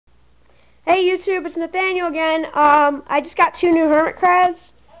Hey YouTube, it's Nathaniel again. I just got 2 new hermit crabs.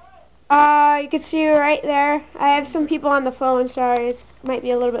 You can see right there. I have some people on the phone, sorry, it might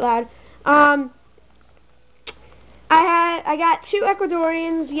be a little bit loud. I got 2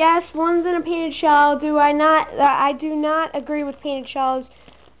 Ecuadorians. Yes, one's in a painted shell. I do not agree with painted shells.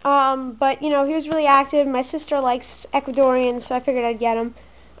 But you know, he was really active. My sister likes Ecuadorians, so I figured I'd get him.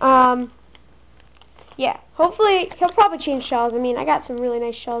 Yeah, hopefully he'll probably change shells. I mean, I got some really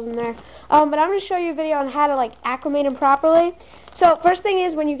nice shells in there. But I'm going to show you a video on how to like acclimate them properly. So first thing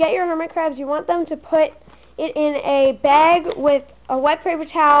is, when you get your hermit crabs, you want them to put it in a bag with a wet paper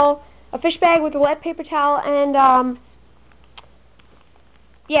towel, a fish bag with a wet paper towel, and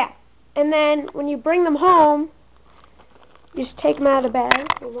yeah. And then when you bring them home, you just take them out of the bag.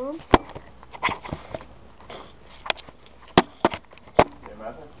 Hold on.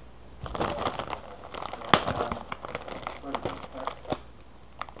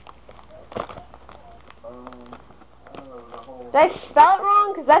 Did I spell it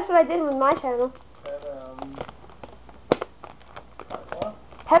wrong? Because that's what I did with my channel.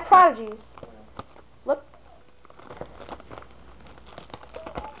 Pet Prodigies. Look.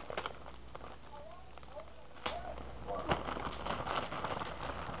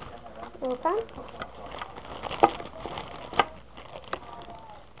 Okay.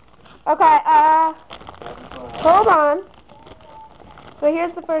 Okay, hold on. So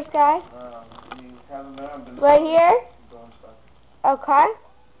here's the first guy. Right here. Okay.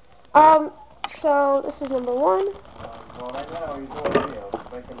 So this is number 1.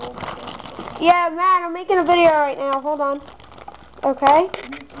 Yeah, Matt, I'm making a video right now. Hold on. Okay.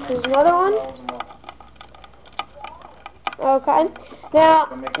 There's another one. Okay. Now,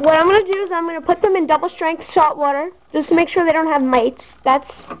 what I'm going to do is I'm going to put them in double strength salt water, just to make sure they don't have mites.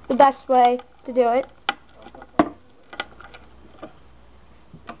 That's the best way to do it.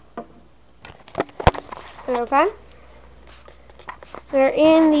 Okay. They're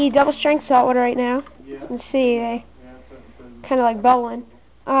in the double strength salt water right now. You can see they kind of like bubbling.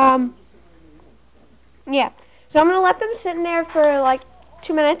 Yeah. So I'm going to let them sit in there for like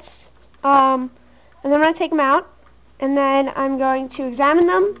 2 minutes. And then I'm going to take them out. And then I'm going to examine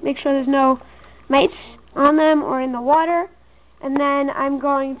them, make sure there's no mites on them or in the water. And then I'm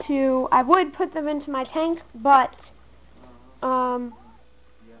going to, I would put them into my tank, but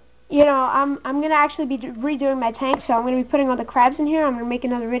you know, I'm going to actually be redoing my tank, so I'm going to be putting all the crabs in here. I'm going to make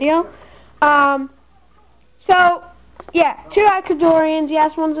another video. So, yeah, 2 Ecuadorians.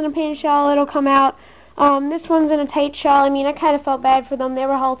 Yes, one's in a painted shell. It'll come out. This one's in a tight shell. I mean, I kind of felt bad for them. They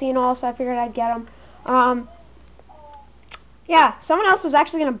were healthy and all, so I figured I'd get them. Yeah, someone else was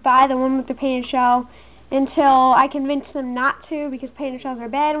actually going to buy the one with the painted shell until I convinced them not to, because painted shells are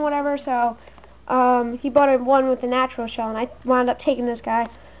bad and whatever, so he bought one with the natural shell, and I wound up taking this guy.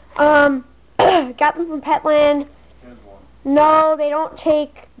 Got them from Petland. No, they don't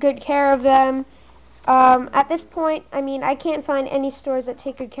take good care of them. At this point, I mean, I can't find any stores that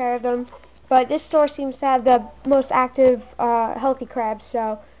take good care of them, but this store seems to have the most active, healthy crabs,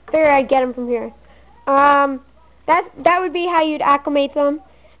 so I figured I'd get them from here. That would be how you'd acclimate them,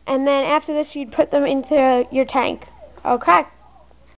 and then after this, you'd put them into your tank. Okay.